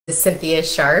Cynthia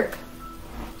Sharp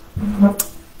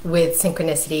with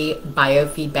Synchronicity,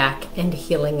 Biofeedback, and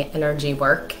Healing Energy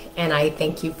Work. And I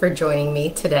thank you for joining me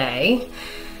today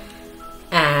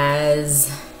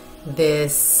as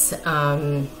this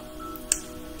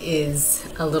is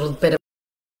a little bit of,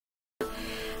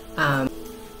 I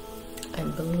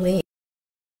believe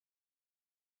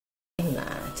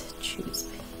that choose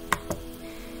me.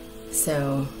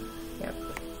 So, yep.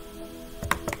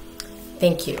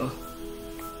 Thank you.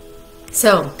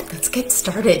 So let's get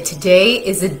started. Today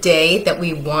is a day that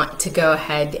we want to go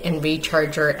ahead and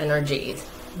recharge our energies,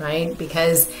 right?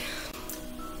 Because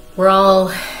we're all,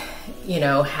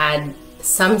 had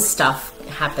some stuff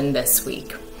happen this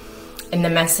week. And the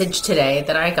message today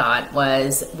that I got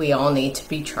was we all need to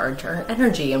recharge our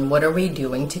energy. And what are we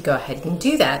doing to go ahead and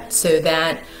do that so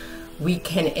that we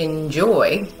can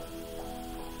enjoy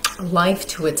life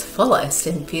to its fullest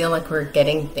and feel like we're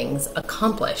getting things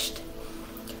accomplished?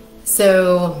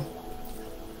 So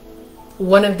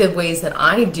one of the ways that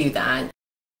I do that is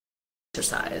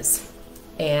exercise.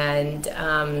 And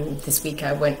this week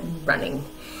I went running.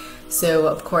 So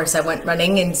of course I went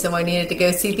running, and so I needed to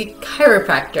go see the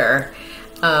chiropractor.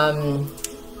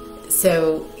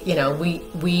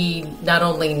 We not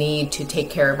only need to take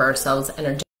care of ourselves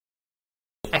energetically,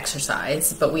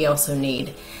 exercise, but we also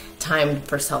need time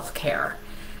for self-care.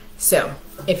 So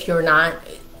if you're not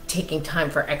taking time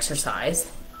for exercise,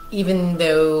 even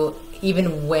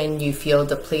when you feel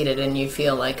depleted and you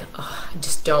feel like, oh, I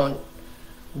just don't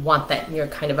want that, and you're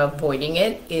kind of avoiding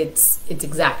it, it's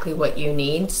exactly what you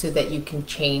need so that you can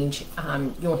change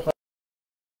your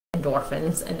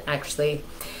endorphins and actually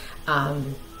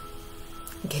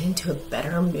get into a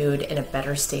better mood and a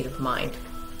better state of mind.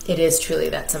 It is truly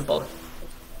that simple.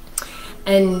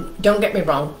 And don't get me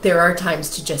wrong, there are times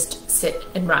to just sit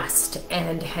and rest,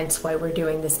 and hence why we're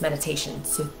doing this meditation.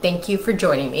 So thank you for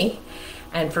joining me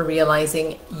and for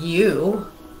realizing you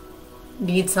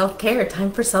need self-care,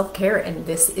 time for self-care, and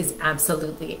this is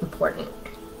absolutely important.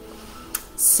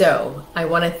 So I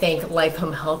want to thank Life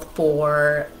Home Health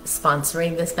for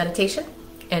sponsoring this meditation,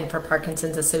 and for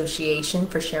Parkinson's Association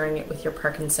for sharing it with your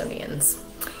Parkinsonians.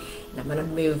 And I'm going to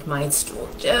move my stool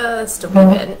just a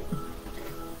wee bit.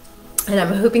 And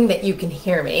I'm hoping that you can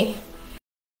hear me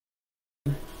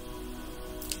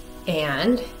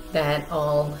and that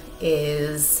all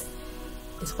is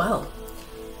well.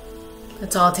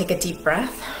 Let's all take a deep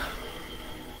breath.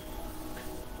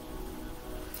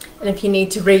 And if you need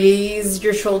to raise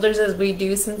your shoulders, as we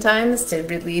do sometimes, to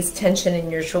release tension in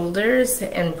your shoulders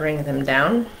and bring them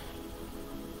down.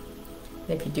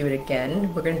 And if you do it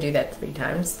again, we're going to do that 3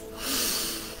 times.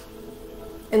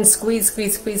 And squeeze,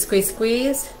 squeeze, squeeze, squeeze,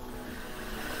 squeeze.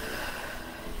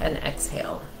 And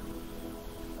exhale.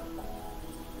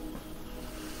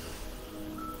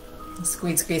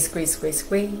 Squeeze, squeeze, squeeze, squeeze,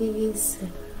 squeeze.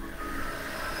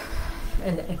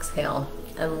 And exhale.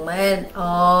 And let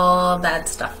all that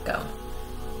stuff go.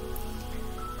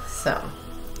 So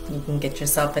you can get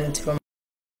yourself into a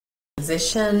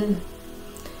position,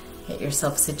 get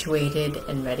yourself situated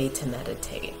and ready to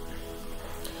meditate.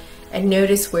 And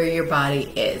notice where your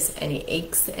body is. Any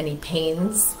aches, any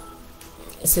pains,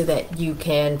 so that you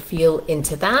can feel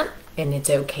into that, and it's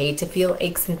okay to feel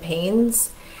aches and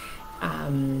pains,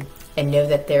 and know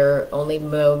that they're only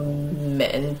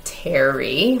momentary,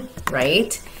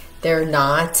 right? They're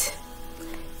not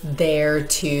there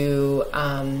to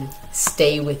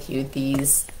stay with you.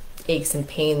 These aches and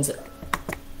pains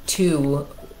too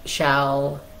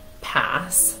shall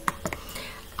pass.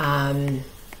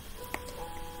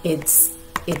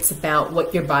 It's about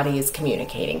what your body is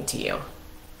communicating to you.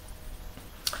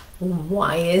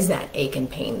 Why is that ache and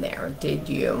pain there? Did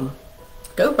you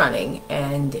go running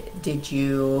and did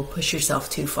you push yourself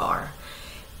too far?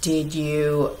 Did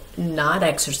you not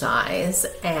exercise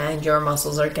and your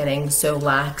muscles are getting so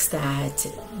lax that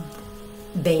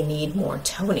they need more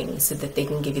toning so that they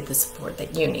can give you the support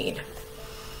that you need?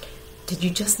 Did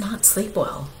you just not sleep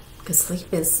well? Because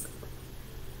sleep is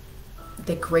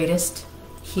the greatest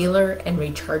healer and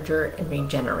recharger and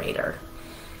regenerator.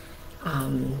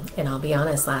 And I'll be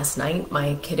honest, last night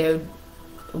my kiddo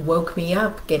woke me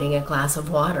up getting a glass of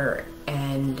water,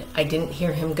 and I didn't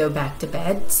hear him go back to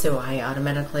bed, so I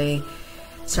automatically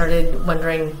started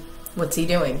wondering, what's he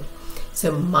doing?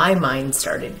 So my mind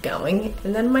started going,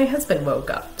 and then my husband woke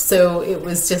up. So it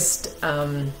was just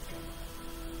a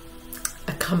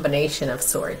combination of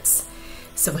sorts.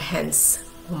 So hence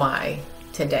why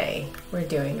today we're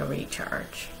doing a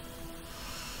recharge.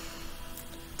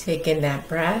 Take in that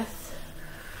breath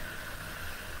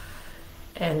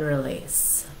and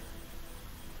release.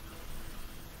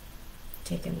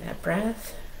 Take in that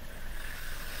breath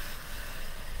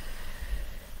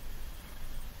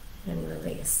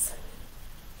space.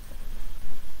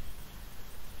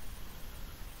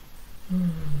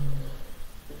 And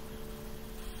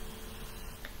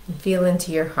feel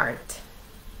into your heart,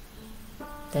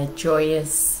 that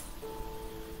joyous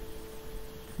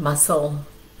muscle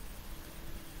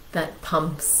that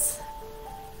pumps,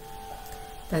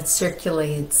 that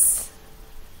circulates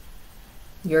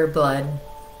your blood,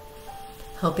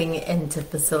 helping and to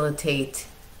facilitate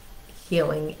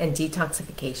healing and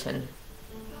detoxification.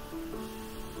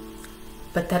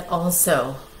 But that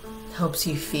also helps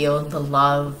you feel the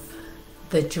love,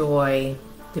 the joy,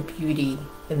 the beauty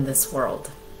in this world.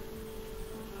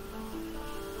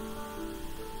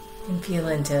 And feel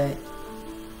into it.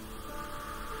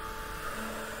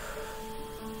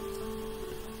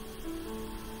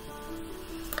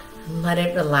 And let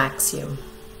it relax you,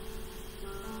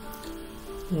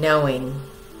 knowing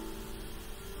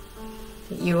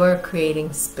that you are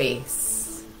creating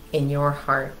space in your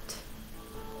heart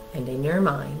and in your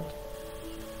mind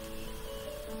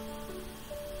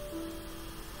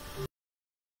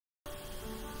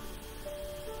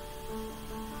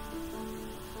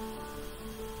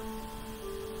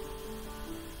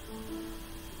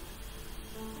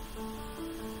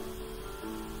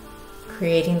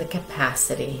creating the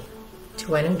capacity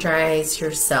to energize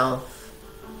yourself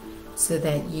so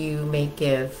that you may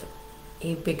give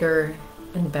a bigger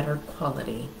and better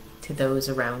quality to those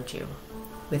around you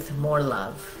with more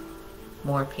love,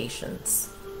 more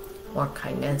patience, more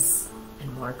kindness,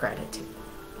 and more gratitude.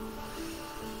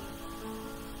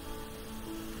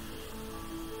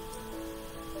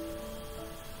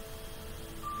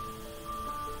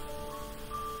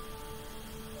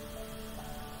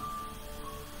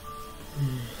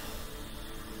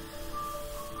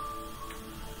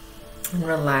 And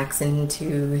relax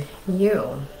into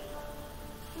you.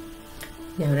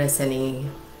 Notice any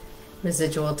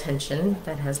residual tension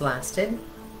that has lasted.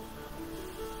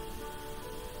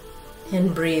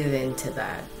 And breathe into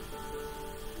that.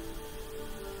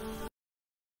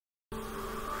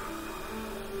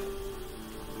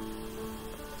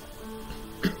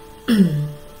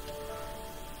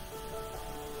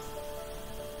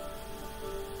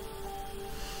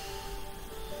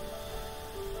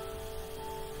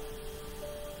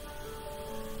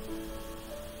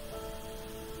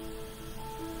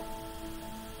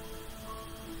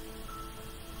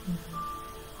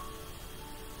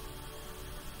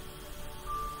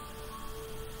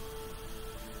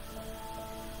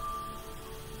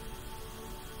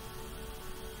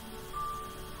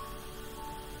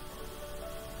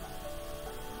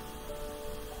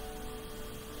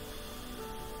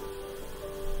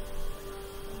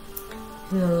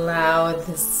 And allow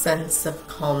this sense of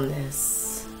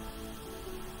calmness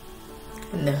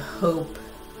and the hope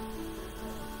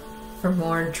for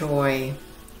more joy,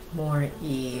 more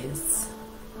ease.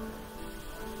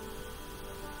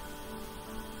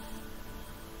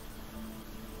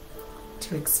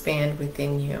 To expand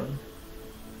within you.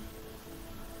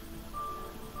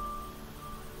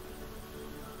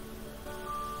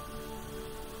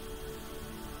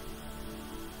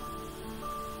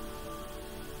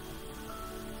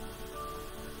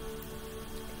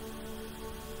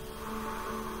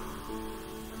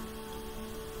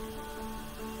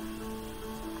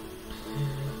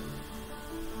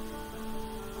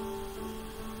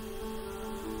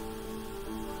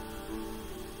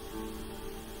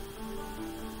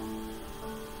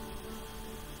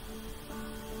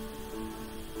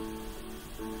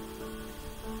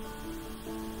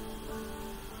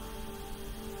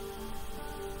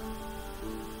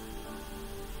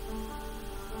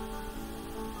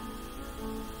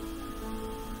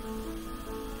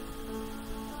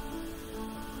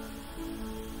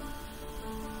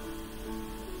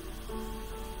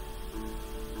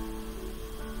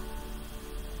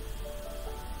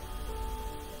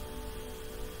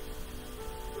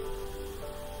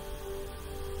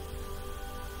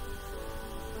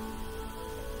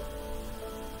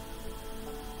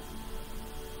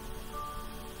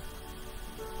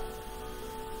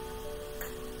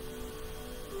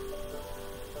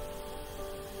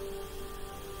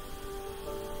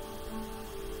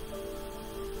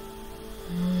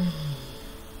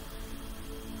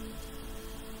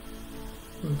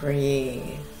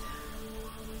 Breathe.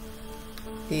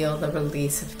 Feel the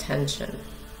release of tension.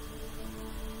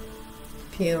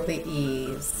 Feel the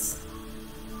ease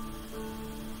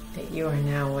that you are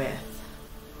now with.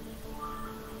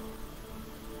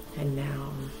 And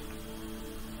now.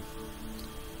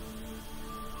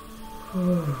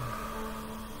 Whew.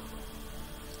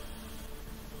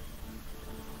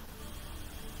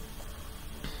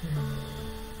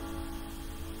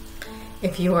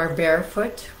 If you are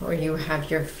barefoot or you have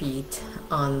your feet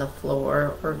on the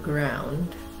floor or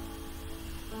ground,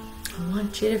 I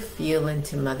want you to feel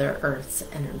into Mother Earth's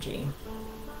energy.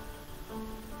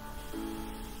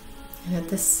 And at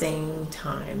the same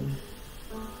time,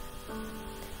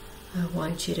 I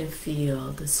want you to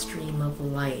feel the stream of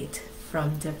light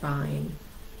from Divine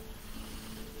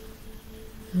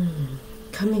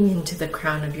coming into the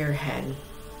crown of your head.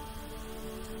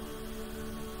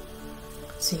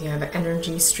 So you have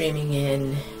energy streaming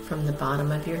in from the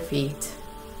bottom of your feet,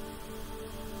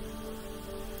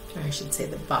 or I should say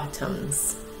the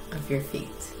bottoms of your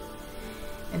feet,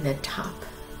 and the top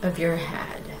of your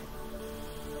head.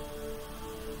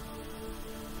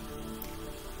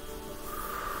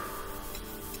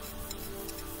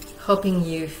 Helping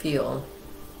you feel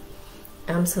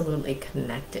absolutely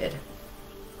connected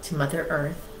to Mother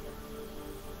Earth.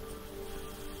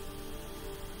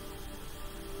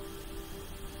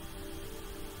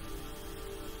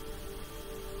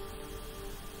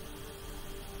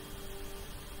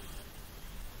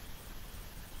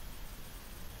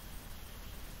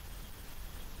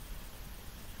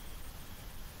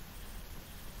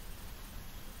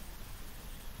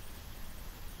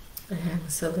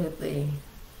 Absolutely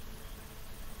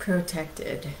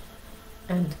protected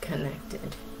and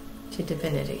connected to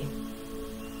divinity,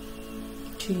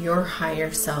 to your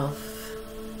higher self,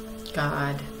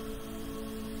 God,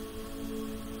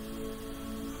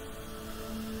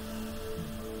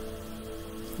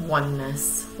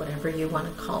 oneness, whatever you want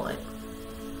to call it.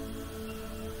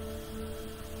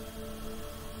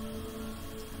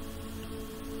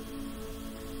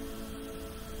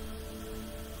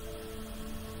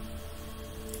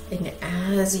 And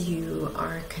as you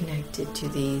are connected to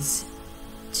these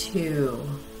two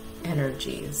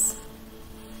energies,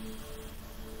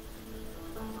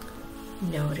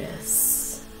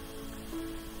 notice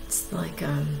it's like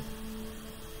a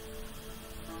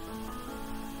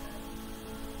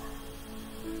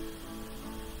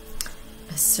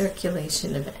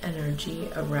circulation of energy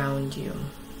around you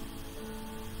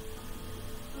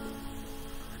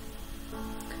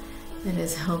that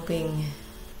is helping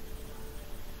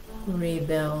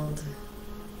rebuild,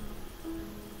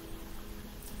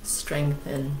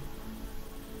 strengthen,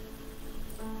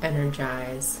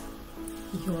 energize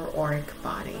your auric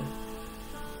body.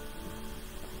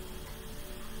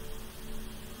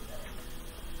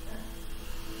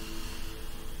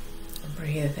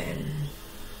 Breathe in.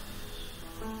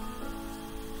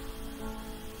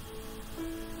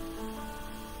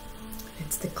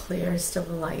 It's the clearest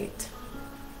of light.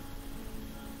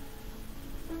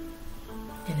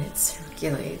 And it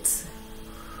circulates,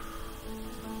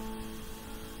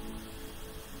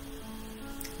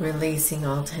 releasing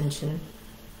all tension,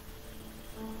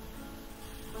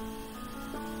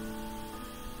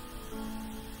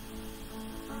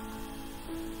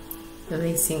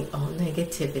 releasing all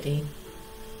negativity,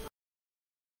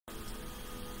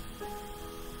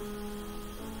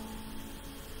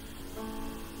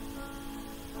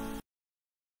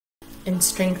 and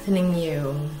strengthening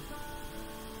you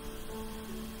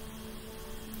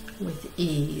with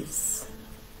ease,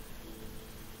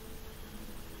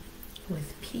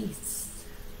 with peace,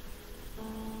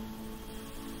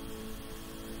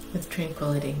 with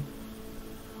tranquility.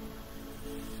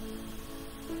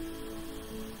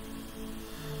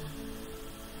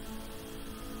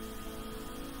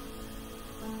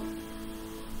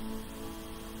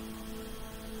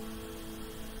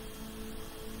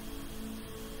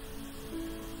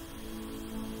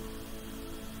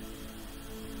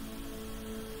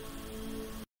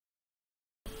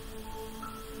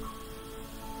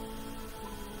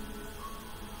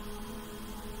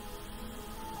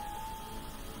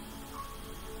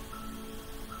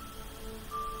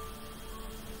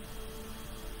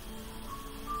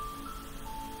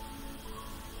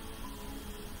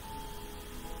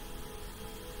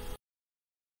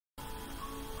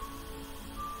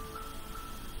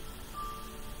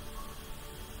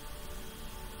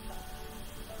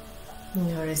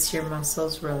 Notice your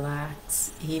muscles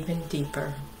relax even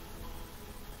deeper.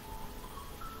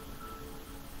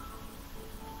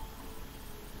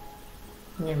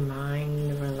 Your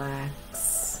mind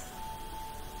relax.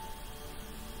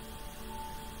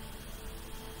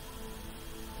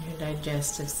 Your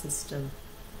digestive system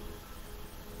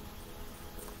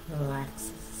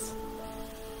relaxes.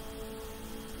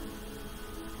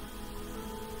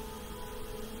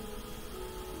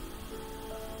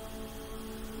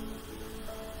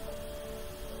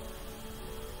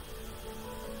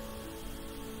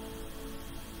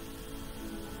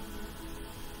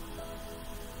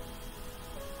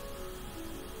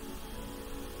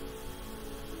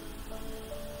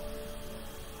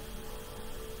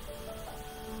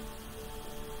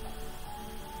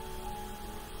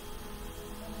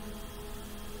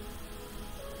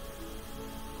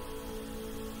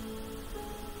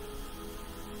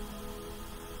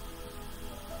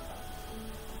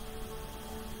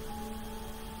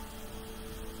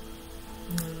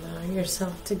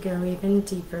 yourself to go even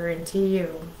deeper into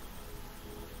you.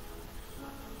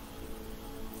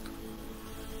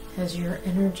 As your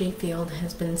energy field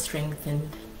has been strengthened,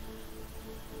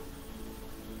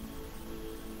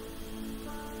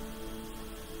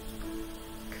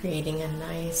 creating a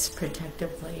nice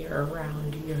protective layer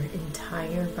around your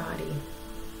entire body.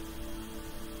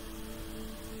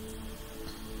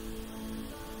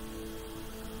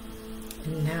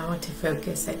 And now to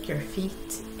focus at your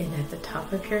feet and at the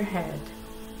top of your head.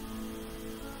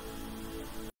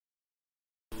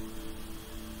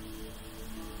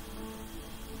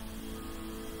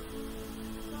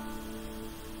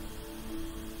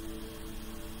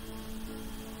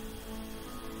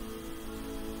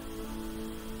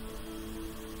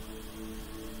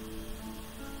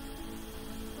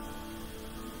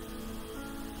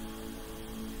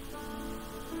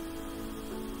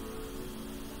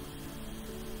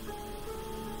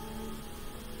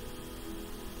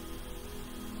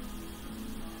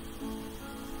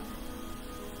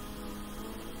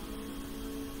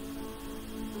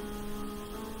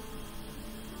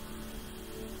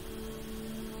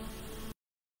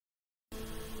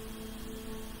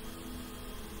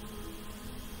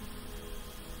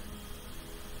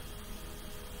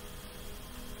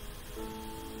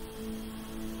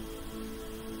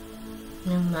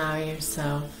 Allow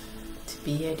yourself to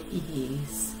be at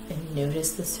ease and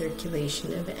notice the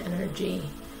circulation of energy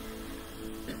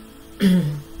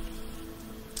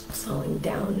flowing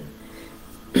down,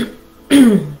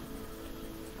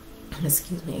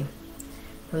 excuse me,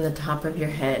 from the top of your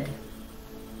head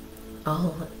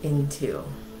all into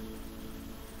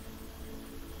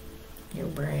your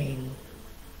brain,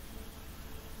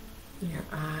 your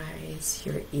eyes,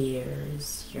 your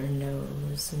ears, your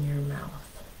nose, and your mouth.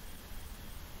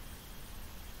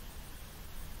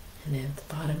 And at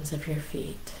the bottoms of your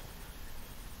feet,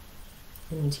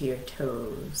 into your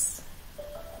toes,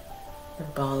 the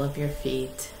ball of your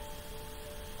feet,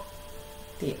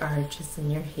 the arches in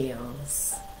your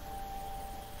heels,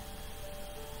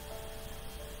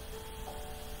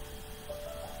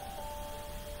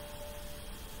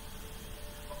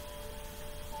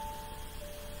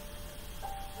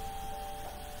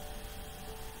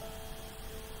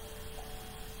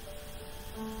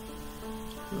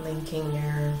 linking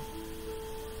your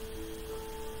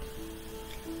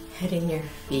head and your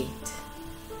feet,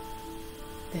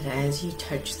 that as you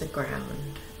touch the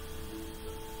ground,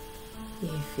 you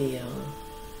feel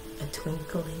a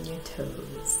twinkle in your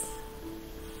toes,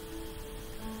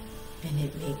 and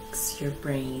it makes your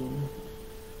brain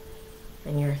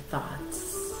and your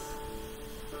thoughts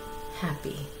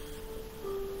happy,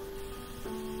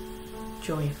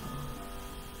 joyful.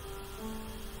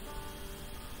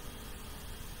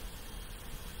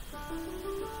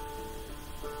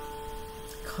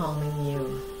 Calming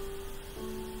you.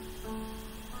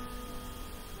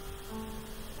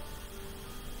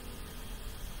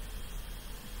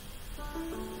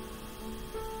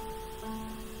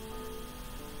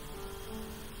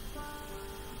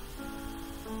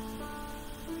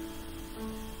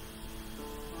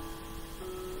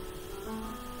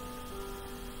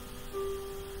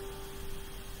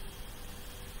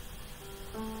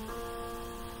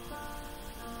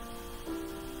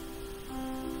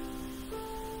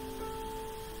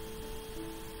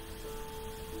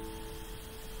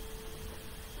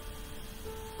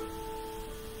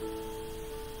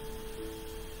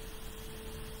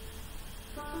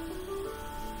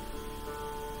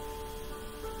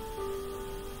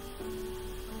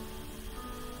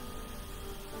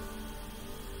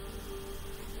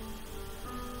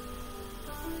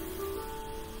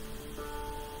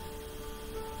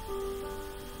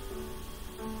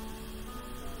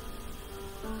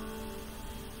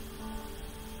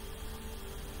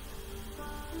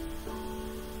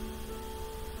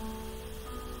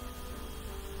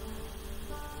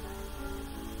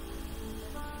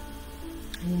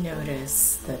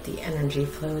 Notice that the energy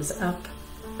flows up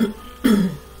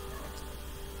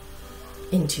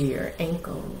into your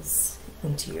ankles,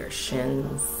 into your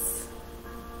shins,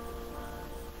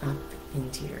 up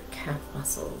into your calf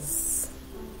muscles,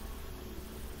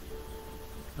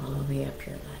 all the way up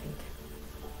your leg,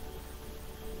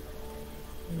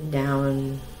 and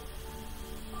down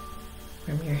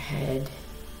from your head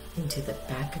into the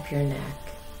back of your neck,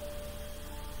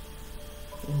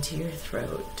 into your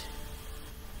throat,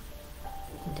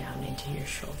 and down into your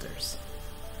shoulders.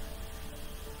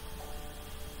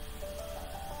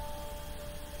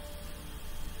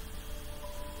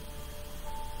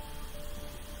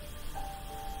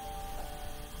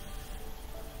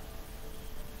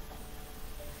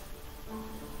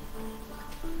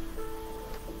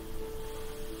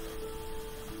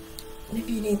 if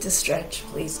you need to stretch,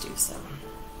 please do so.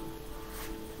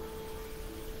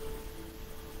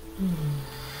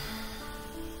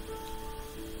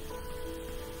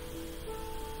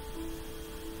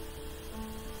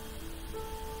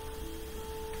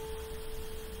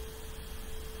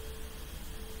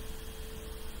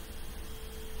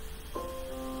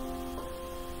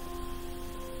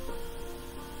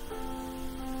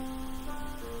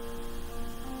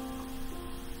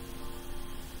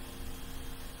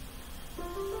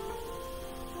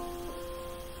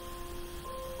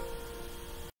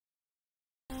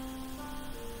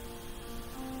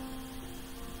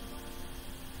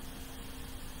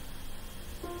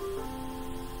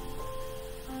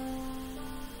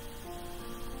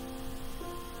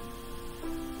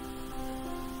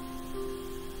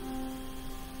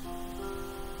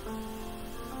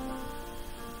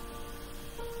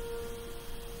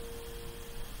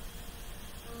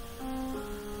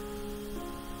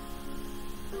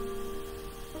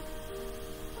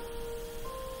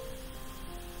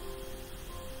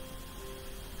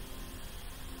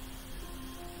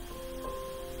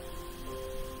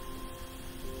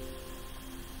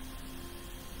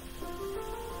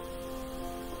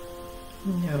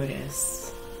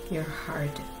 Notice your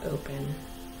heart open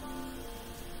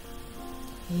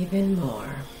even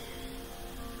more,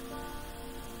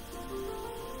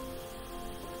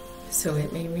 so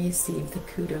it may receive the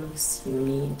kudos you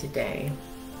need today,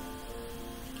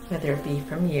 whether it be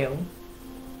from you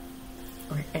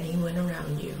or anyone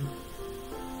around you.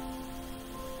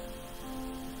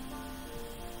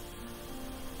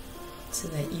 So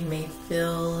that you may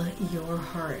fill your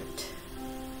heart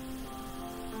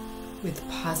with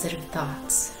positive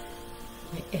thoughts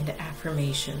and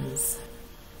affirmations,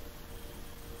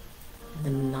 and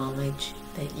the knowledge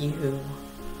that you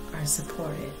are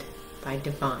supported by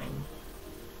divine,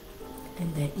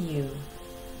 and that you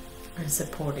are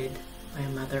supported by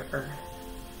Mother Earth,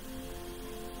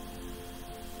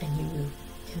 and you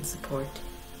can support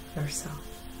yourself.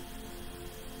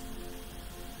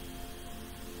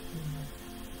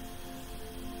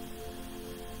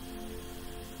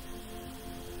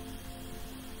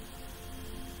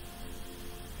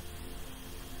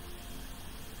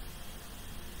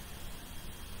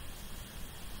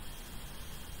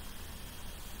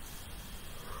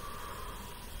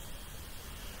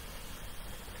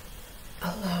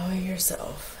 Allow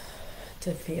yourself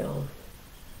to feel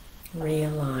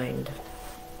realigned.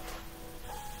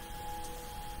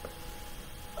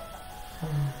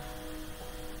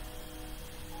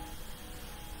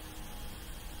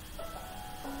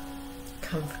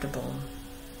 Comfortable,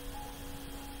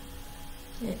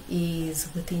 at ease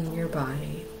within your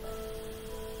body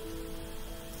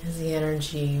as the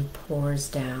energy pours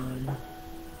down,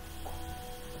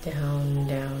 down,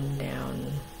 down,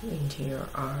 down into your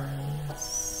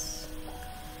arms,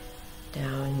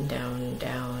 down, down,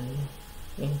 down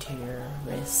into your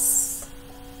wrists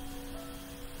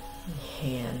and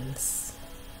hands,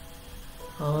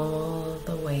 all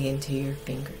the way into your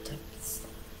fingertips.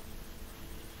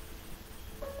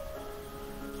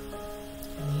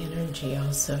 And the energy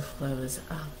also flows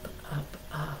up, up,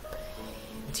 up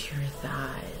into your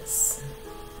thighs.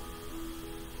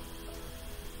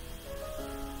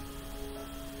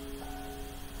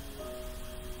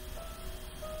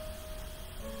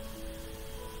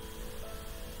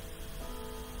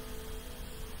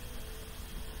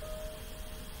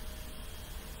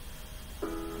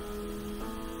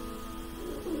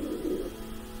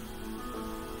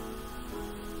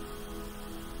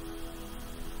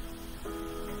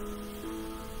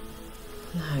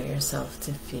 Allow yourself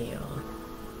to feel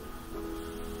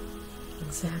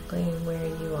exactly where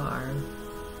you are.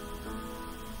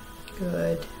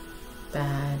 Good,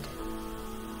 bad,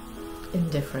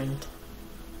 indifferent.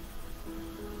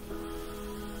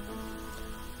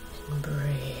 And breathe.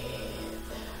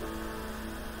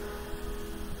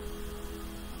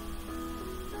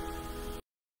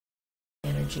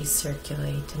 Energy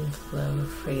circulate and flow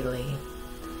freely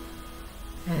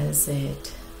as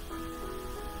it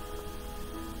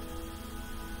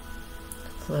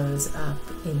flows up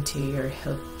into your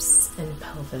hips and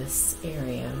pelvis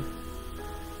area,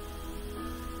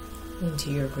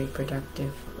 into your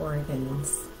reproductive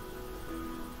organs,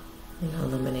 and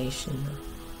elimination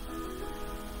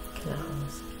of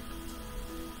canals.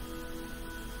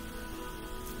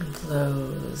 And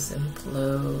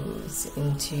flows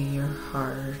into your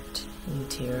heart,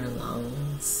 into your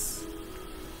lungs,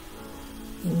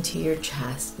 into your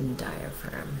chest and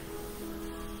diaphragm.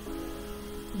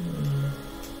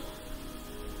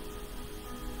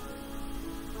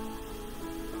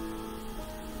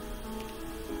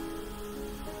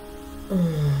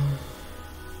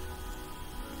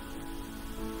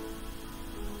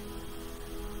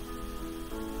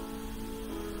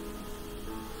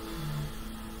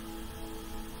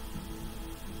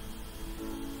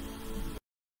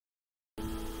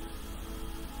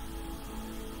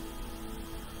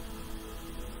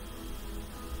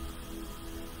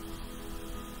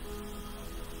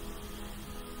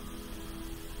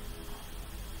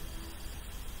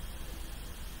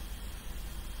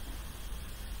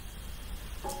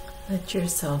 Let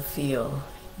yourself feel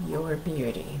your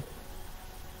beauty.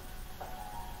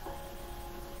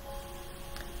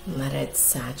 Let it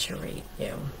saturate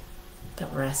you, the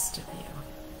rest of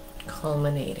you,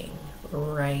 culminating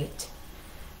right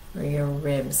where your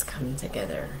ribs come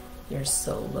together, your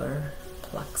solar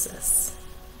plexus,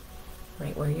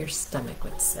 right where your stomach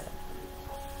would sit.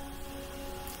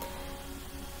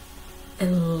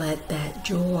 And let that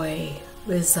joy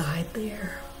reside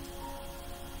there.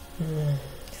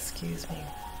 Excuse me.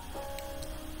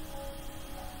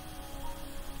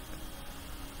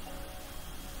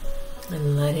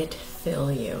 And let it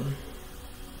fill you.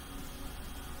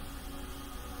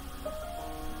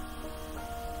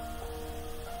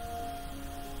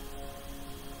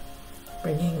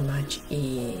 Bringing much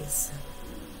ease.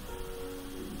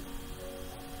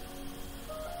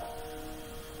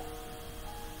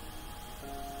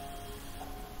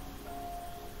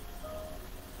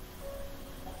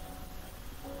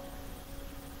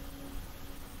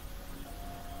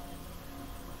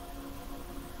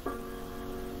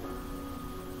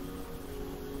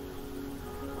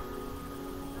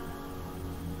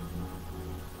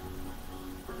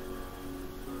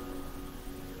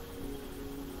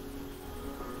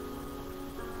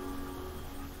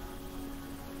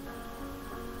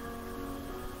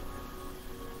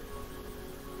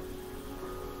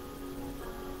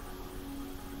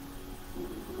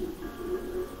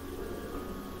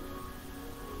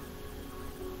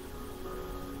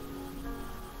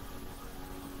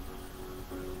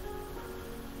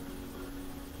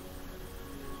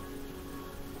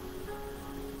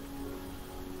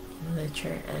 Let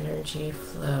your energy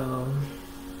flow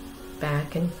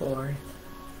back and forth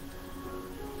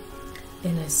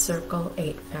in a circle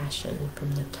 8 fashion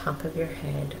from the top of your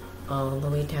head all the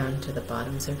way down to the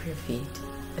bottoms of your feet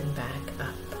and back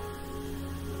up.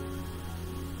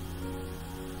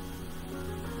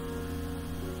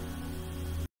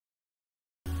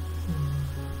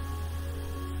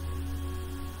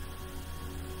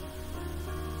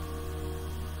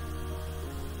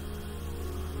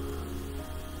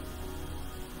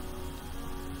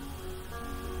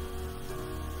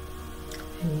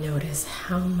 And notice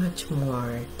how much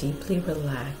more deeply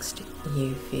relaxed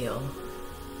you feel.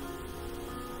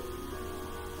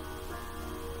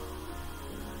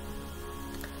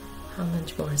 How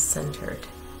much more centered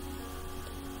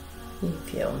you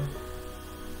feel.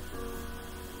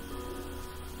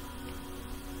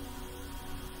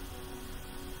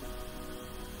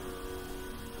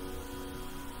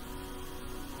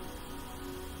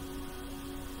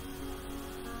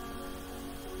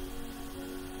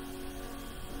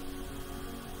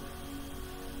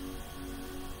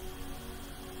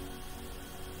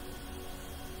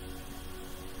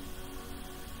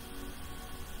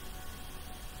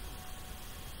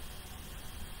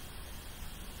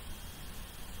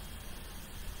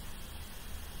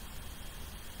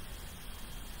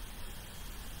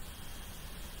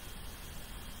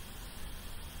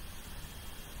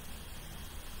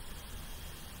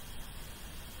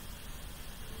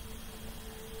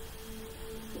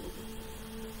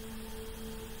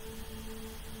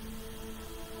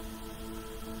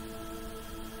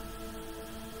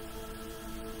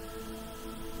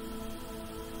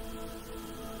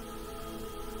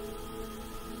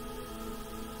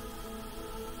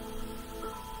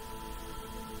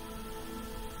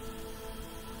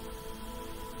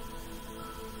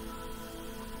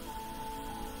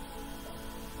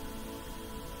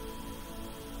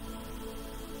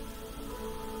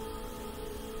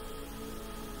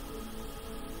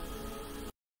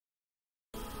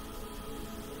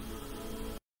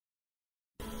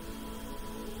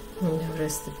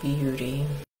 Notice the beauty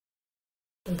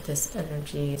of this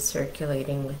energy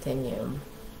circulating within you.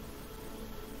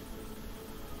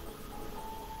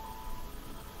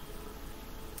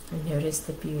 And notice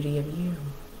the beauty of you.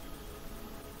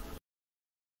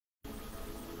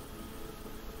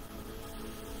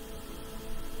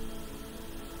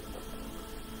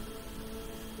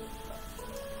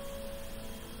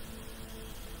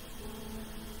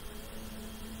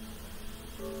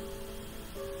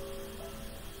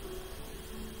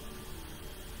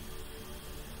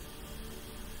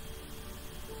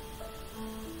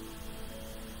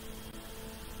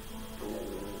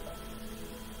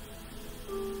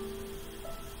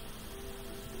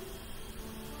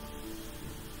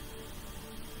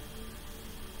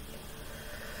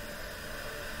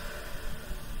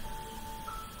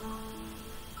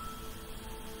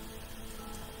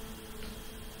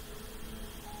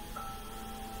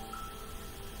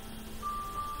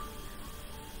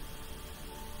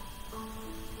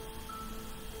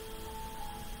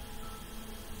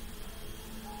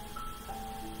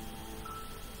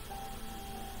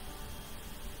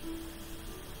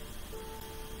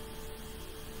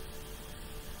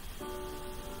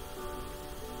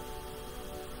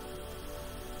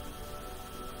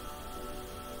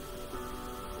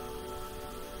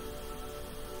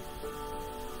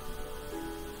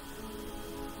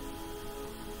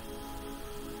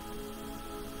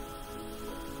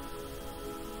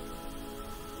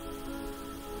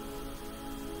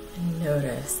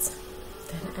 notice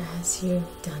that as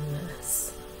you've done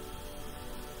this,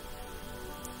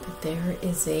 that there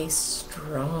is a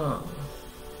strong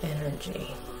energy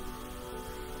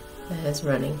that is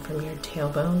running from your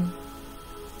tailbone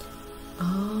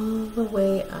all the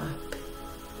way up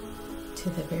to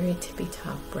the very tippy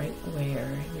top, right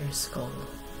where your skull,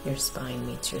 your spine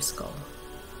meets your skull.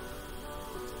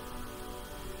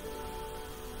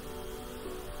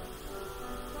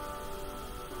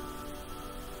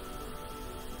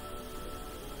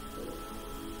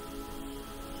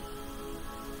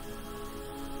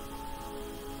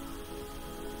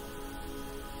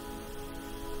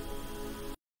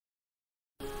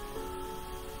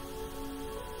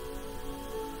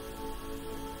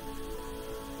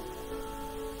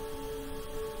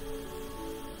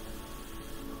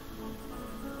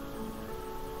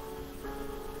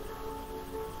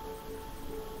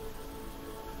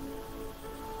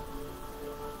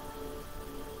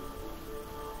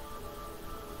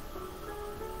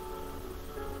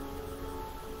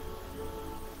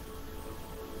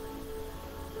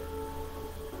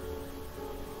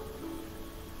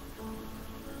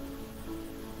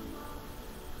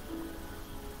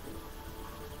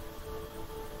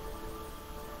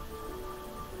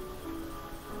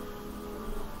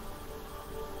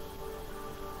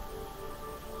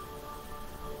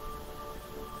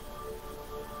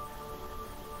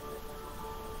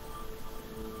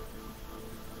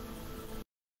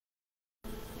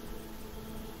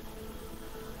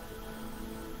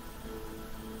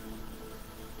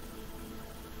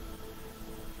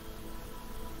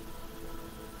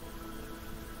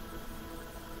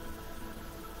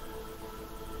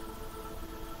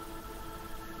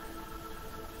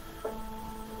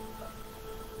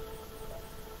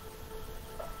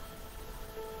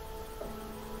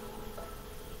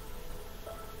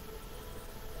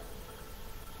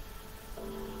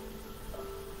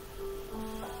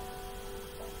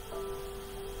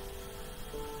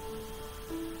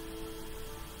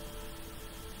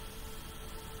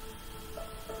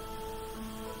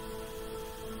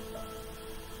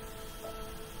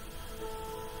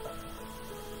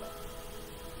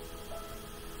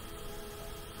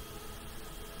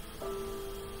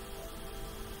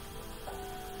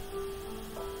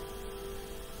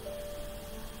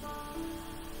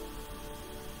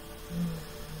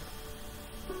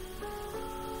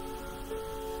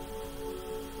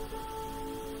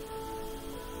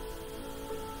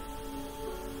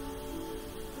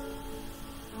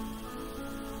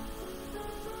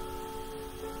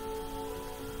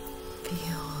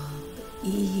 Feel the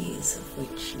ease of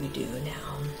which you do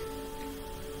now.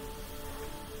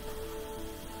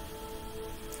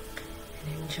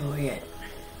 And enjoy it.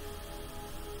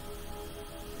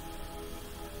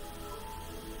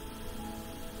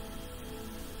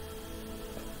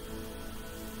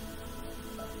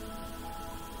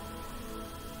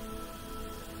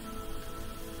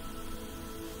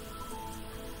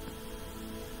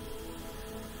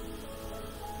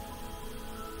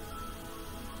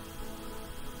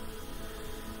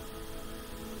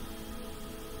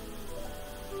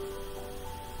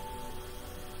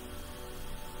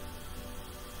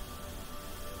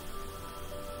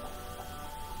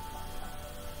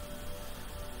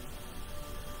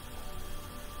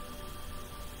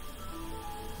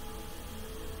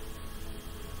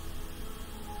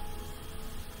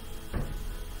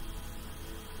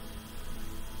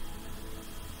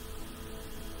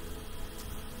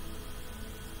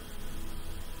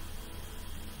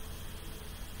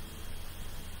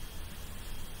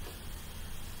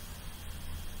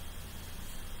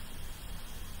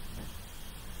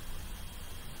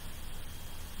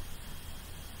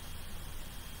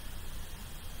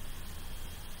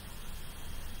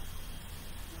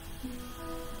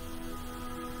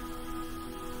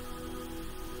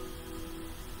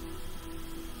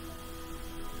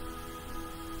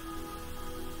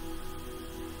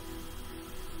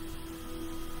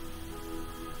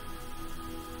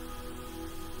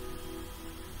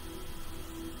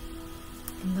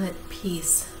 Let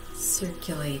peace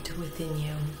circulate within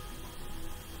you.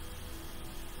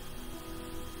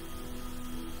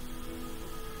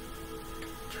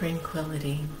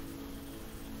 Tranquility.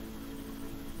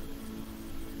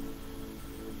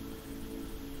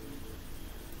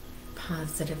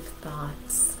 Positive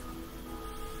thoughts.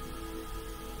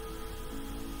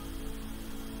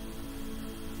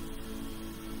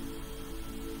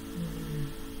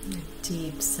 A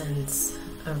deep sense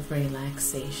of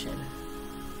relaxation.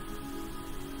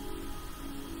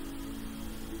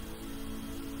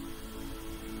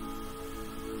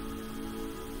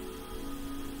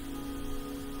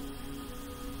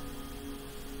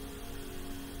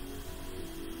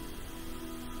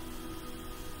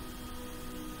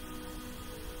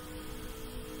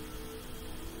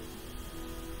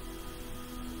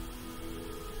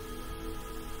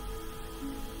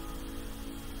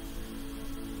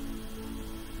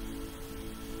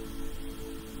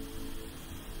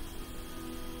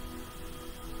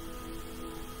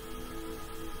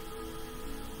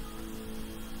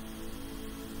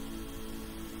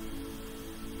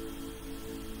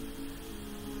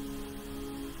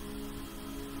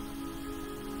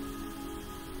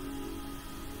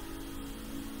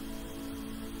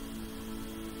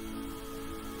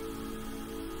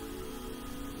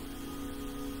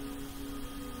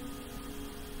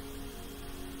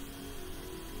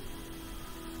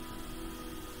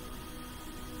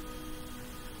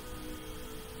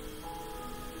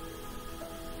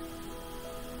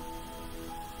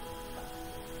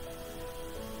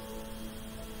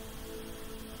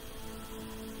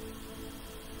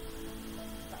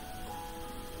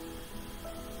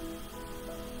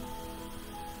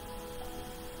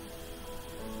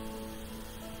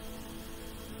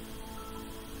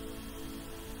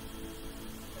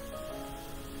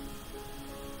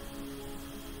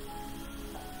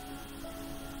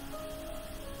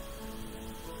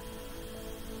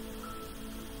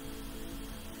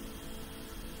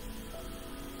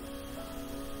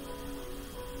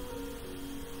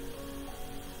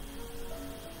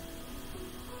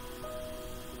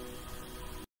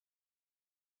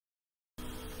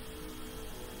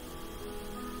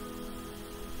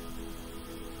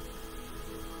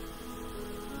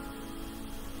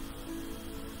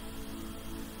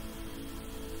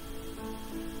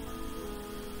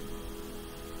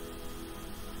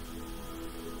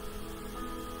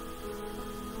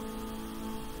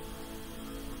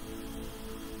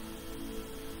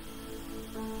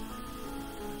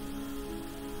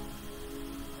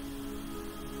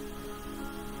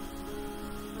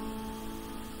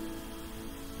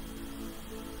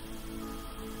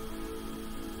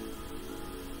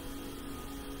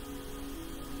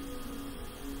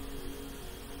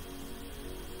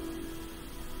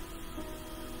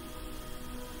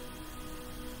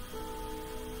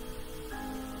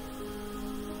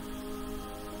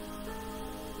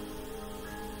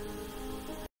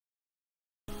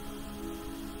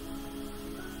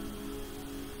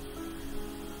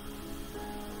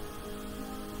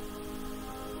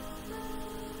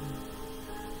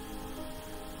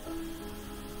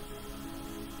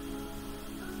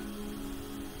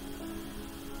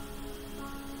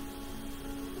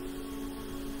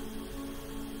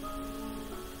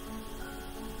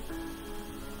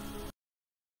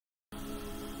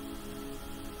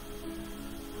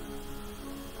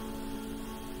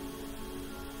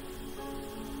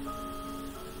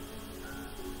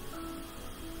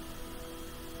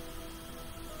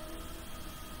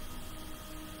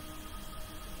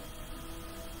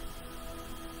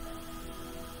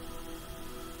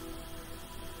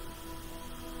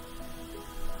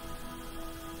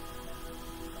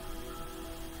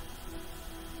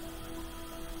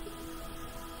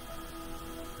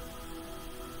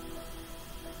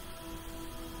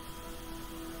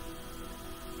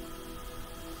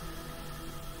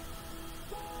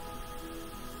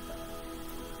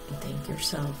 Thank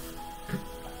yourself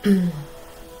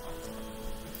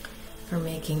for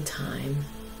making time.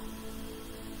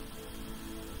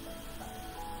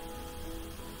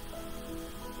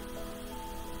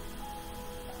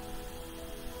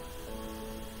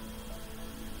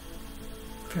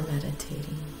 For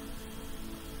meditating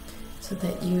so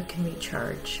that you can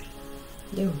recharge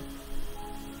you.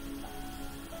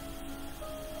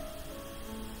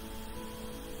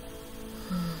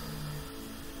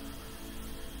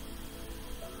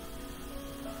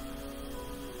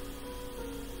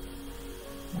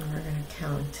 And we're going to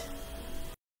count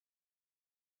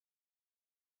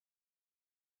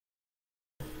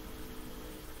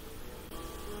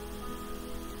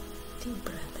deep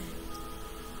breath in.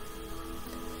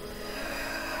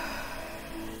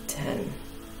 10.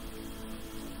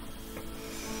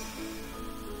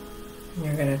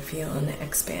 You're going to feel an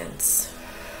expanse.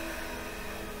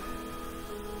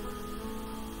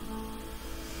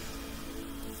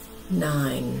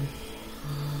 9.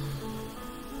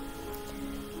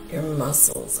 Your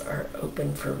muscles are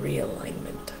open for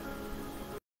realignment.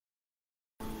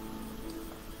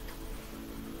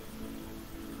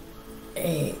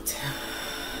 8.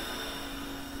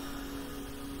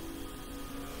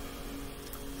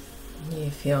 You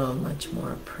feel much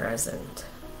more present.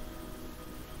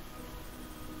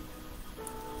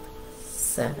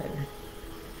 7.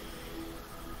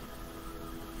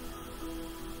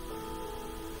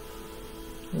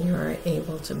 You are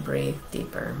able to breathe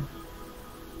deeper.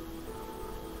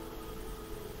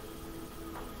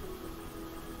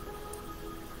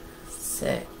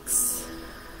 6.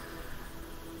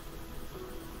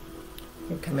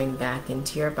 You're coming back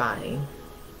into your body.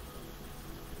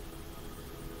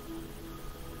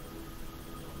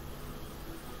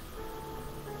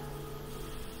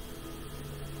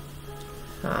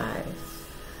 5.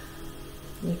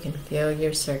 You can feel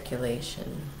your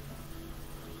circulation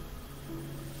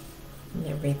and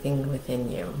everything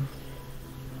within you.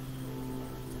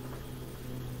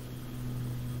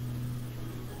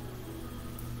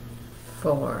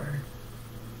 4.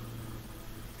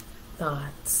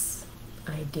 Thoughts,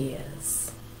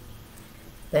 ideas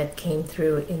that came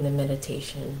through in the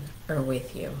meditation are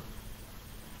with you.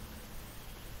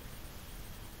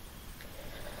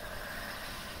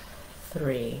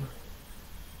 3.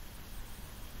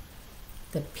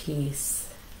 The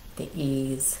peace, the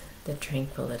ease, the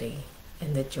tranquility,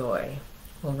 and the joy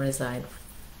will reside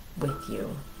with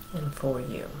you and for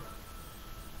you,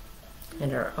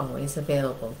 and are always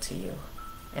available to you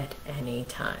at any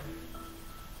time.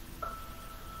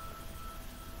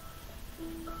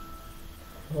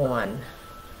 1.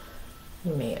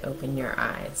 You may open your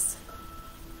eyes.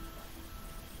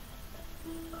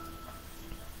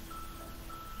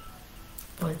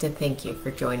 I want to thank you for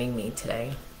joining me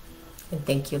today, and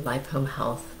thank you Life Home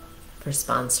Health for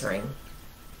sponsoring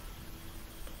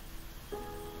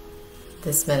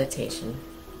this meditation,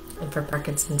 and for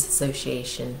Parkinson's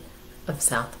Association of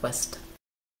Southwest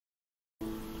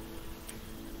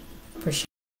for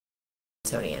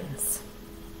Parkinsonians.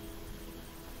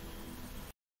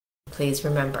 Please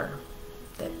remember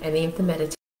that any of the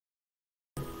meditations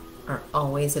are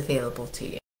always available to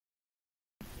you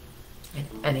at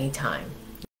any time.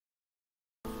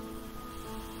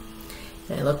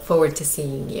 And I look forward to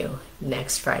seeing you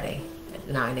next Friday at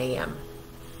 9 a.m.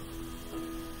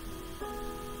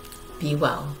 Be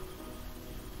well.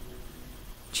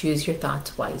 Choose your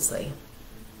thoughts wisely.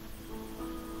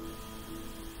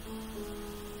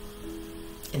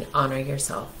 And honor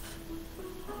yourself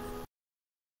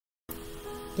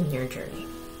in your journey.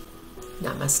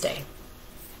 Namaste.